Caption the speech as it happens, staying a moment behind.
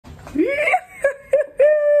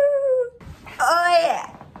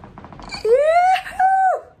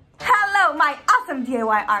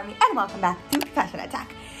DIY Army, and welcome back to Fashion Attack.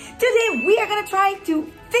 Today we are gonna try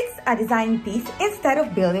to fix a design piece instead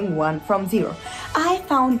of building one from zero. I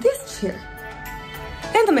found this chair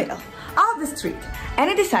in the middle of the street and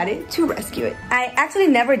I decided to rescue it. I actually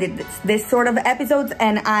never did this sort of episodes,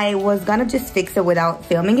 and I was gonna just fix it without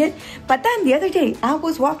filming it, but then the other day I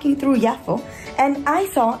was walking through Yafo and I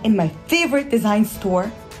saw in my favorite design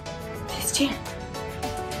store this chair.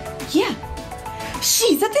 Yeah,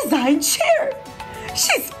 she's a design chair.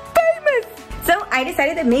 She's famous. So I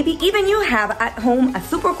decided that maybe even you have at home a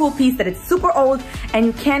super cool piece that is super old and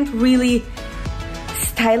you can't really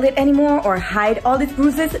style it anymore or hide all these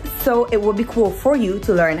bruises, so it would be cool for you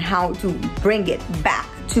to learn how to bring it back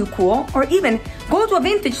to cool, or even go to a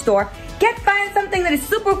vintage store, find something that is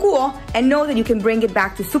super cool and know that you can bring it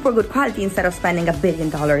back to super good quality instead of spending $1 billion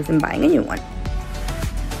and buying a new one.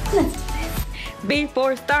 Let's do this.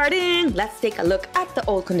 Before starting, let's take a look at the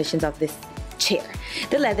old conditions of this chair.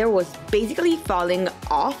 The leather was basically falling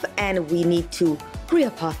off and we need to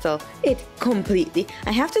reupholster it completely.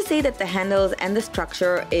 I have to say that the handles and the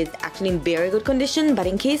structure is actually in very good condition, but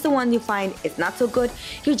in case the one you find is not so good,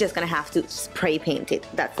 you're just gonna have to spray paint it.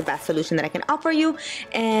 That's the best solution that I can offer you.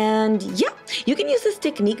 And yeah, you can use this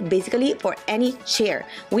technique basically for any chair.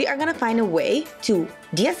 We are gonna find a way to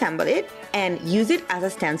deassemble it and use it as a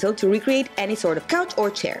stencil to recreate any sort of couch or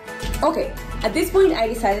chair. Okay, at this point I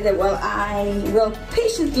decided that, well, I will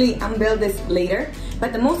patiently unbuild this later,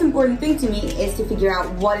 but the most important thing to me is to figure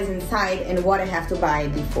out what is inside and what I have to buy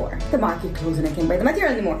before the market closes and I can't buy the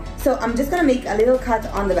material anymore. So I'm just gonna make a little cut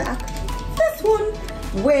on the back, this one,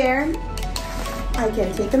 where I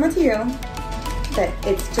can take the material that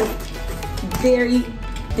it's just very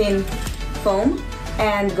thin foam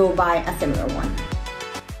and go buy a similar one.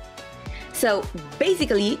 So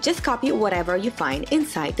basically, just copy whatever you find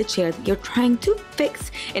inside the chair that you're trying to fix.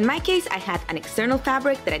 In my case, I had an external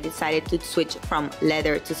fabric that I decided to switch from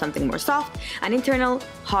leather to something more soft, an internal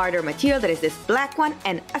harder material that is this black one,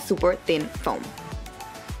 and a super thin foam.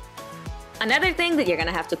 Another thing that you're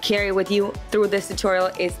gonna have to carry with you through this tutorial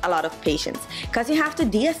is a lot of patience, because you have to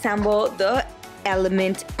deassemble the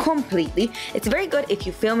element completely. It's very good if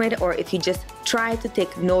you film it or if you just try to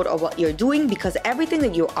take note of what you're doing, because everything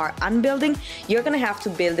that you are unbuilding, you're gonna have to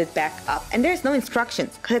build it back up, and there's no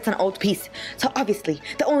instructions because it's an old piece. So obviously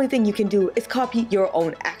the only thing you can do is copy your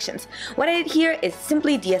own actions. What I did here is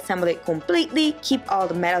simply deassemble it completely, keep all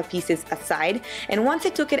the metal pieces aside, and once I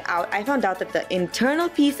took it out, I found out that the internal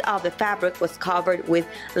piece of the fabric was covered with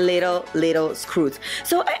little screws.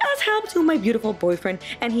 So I asked help to my beautiful boyfriend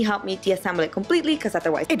and he helped me deassemble it completely, because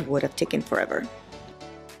otherwise it would have taken forever.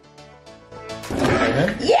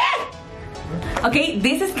 Yeah! Okay,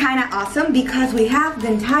 this is kind of awesome because we have the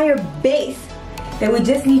entire base that we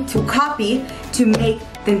just need to copy to make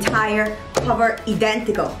the entire cover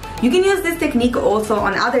identical. You can use this technique also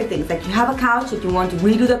on other things, like you have a couch, if you want to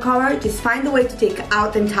redo the cover, just find a way to take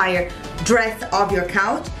out the entire dress of your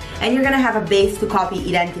couch and you're gonna have a base to copy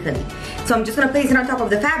identically. So I'm just gonna place it on top of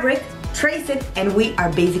the fabric, trace it, and we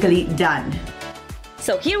are basically done.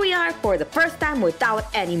 So here we are for the first time without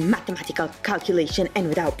any mathematical calculation and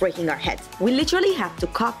without breaking our heads. We literally have to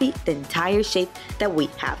copy the entire shape that we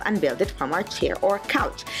have and build it from our chair or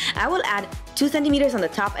couch. I will add 2 centimeters on the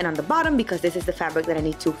top and on the bottom because this is the fabric that I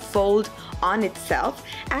need to fold on itself,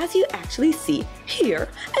 as you actually see here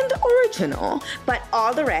in the original. But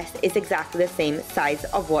all the rest is exactly the same size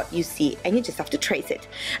of what you see, and you just have to trace it.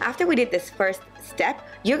 After we did this first step,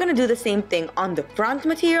 you're gonna do the same thing on the front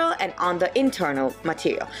material and on the internal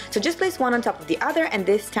material. So just place one on top of the other, and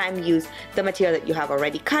this time use the material that you have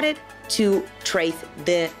already cut it to trace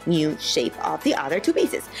the new shape of the other 2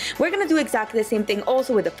 pieces. We're gonna do exactly the same thing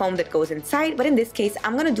also with the foam that goes inside, but in this case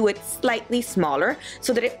I'm gonna do it slightly smaller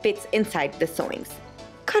so that it fits inside the sewings.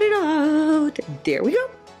 Cut it out. There we go.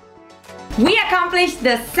 We accomplished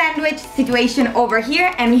the sandwich situation over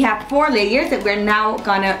here, and we have 4 layers that we're now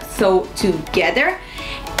gonna sew together.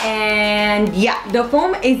 And yeah, the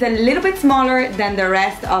foam is a little bit smaller than the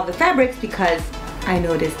rest of the fabrics because I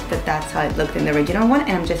noticed that that's how it looked in the original one,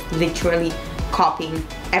 and I'm just literally copying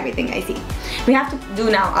everything I see. We have to do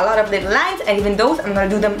now a lot of little lines, and even those I'm gonna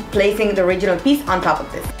do them placing the original piece on top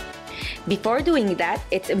of this. Before doing that,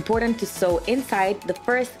 it's important to sew inside the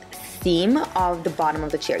first seam of the bottom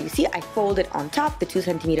of the chair. You see, I folded on top the 2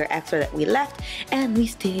 centimeter extra that we left, and we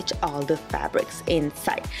stitch all the fabrics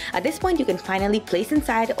inside. At this point, you can finally place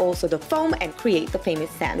inside also the foam and create the famous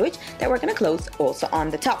sandwich that we're gonna close also on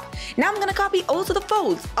the top. Now I'm gonna copy also the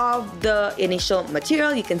folds of the initial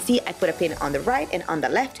material. You can see I put a pin on the right and on the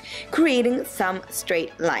left, creating some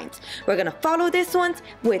straight lines. We're gonna follow this one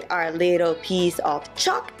with our little piece of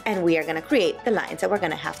chalk, and we are gonna create the lines that we're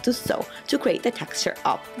gonna have to sew to create the texture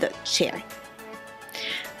of the chair.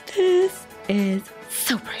 This is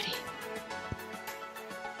so pretty.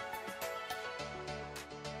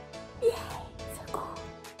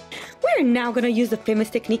 We're now gonna use the famous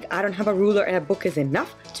technique, I don't have a ruler and a book is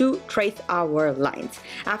enough, to trace our lines.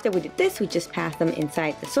 After we did this, we just pass them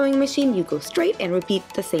inside the sewing machine. You go straight and repeat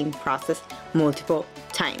the same process multiple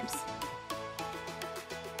times.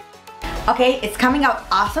 Okay, it's coming out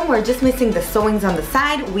awesome. We're just missing the sewings on the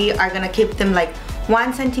side. We are gonna keep them like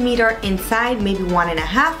 1 centimeter inside, maybe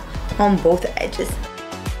 1.5 on both edges.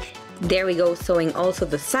 There we go, sewing also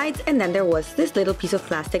the sides, and then there was this little piece of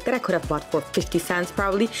plastic that I could have bought for 50 cents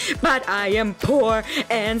probably, but I am poor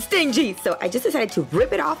and stingy, so I just decided to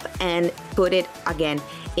rip it off and put it again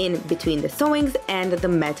in between the sewings and the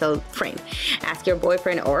metal frame. Ask your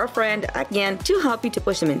boyfriend or a friend again to help you to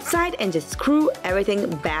push them inside and just screw everything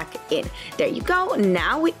back in. There you go.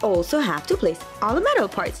 Now we also have to place all the metal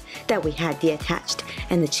parts that we had detached,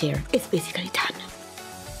 and the chair is basically done.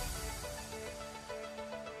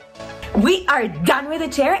 We are done with the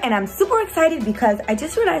chair, and I'm super excited because I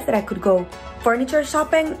just realized that I could go furniture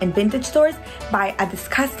shopping in vintage stores, buy a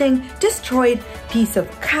disgusting, destroyed piece of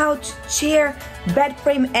couch, chair, bed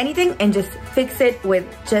frame, anything, and just fix it with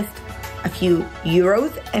just a few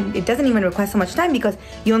euros. And it doesn't even require so much time because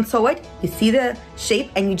you unsew it, you see the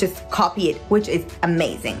shape, and you just copy it, which is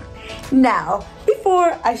amazing. Now,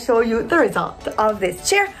 before I show you the result of this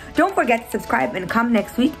chair, don't forget to subscribe and come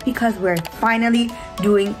next week because we're finally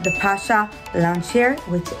doing the Pasha lounge chair,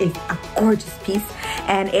 which is a gorgeous piece,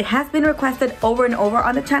 and it has been requested over and over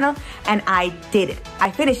on the channel, and I did it.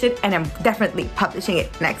 I finished it, and I'm definitely publishing it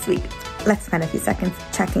next week. Let's spend a few seconds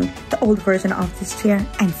checking the old version of this chair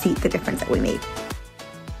and see the difference that we made.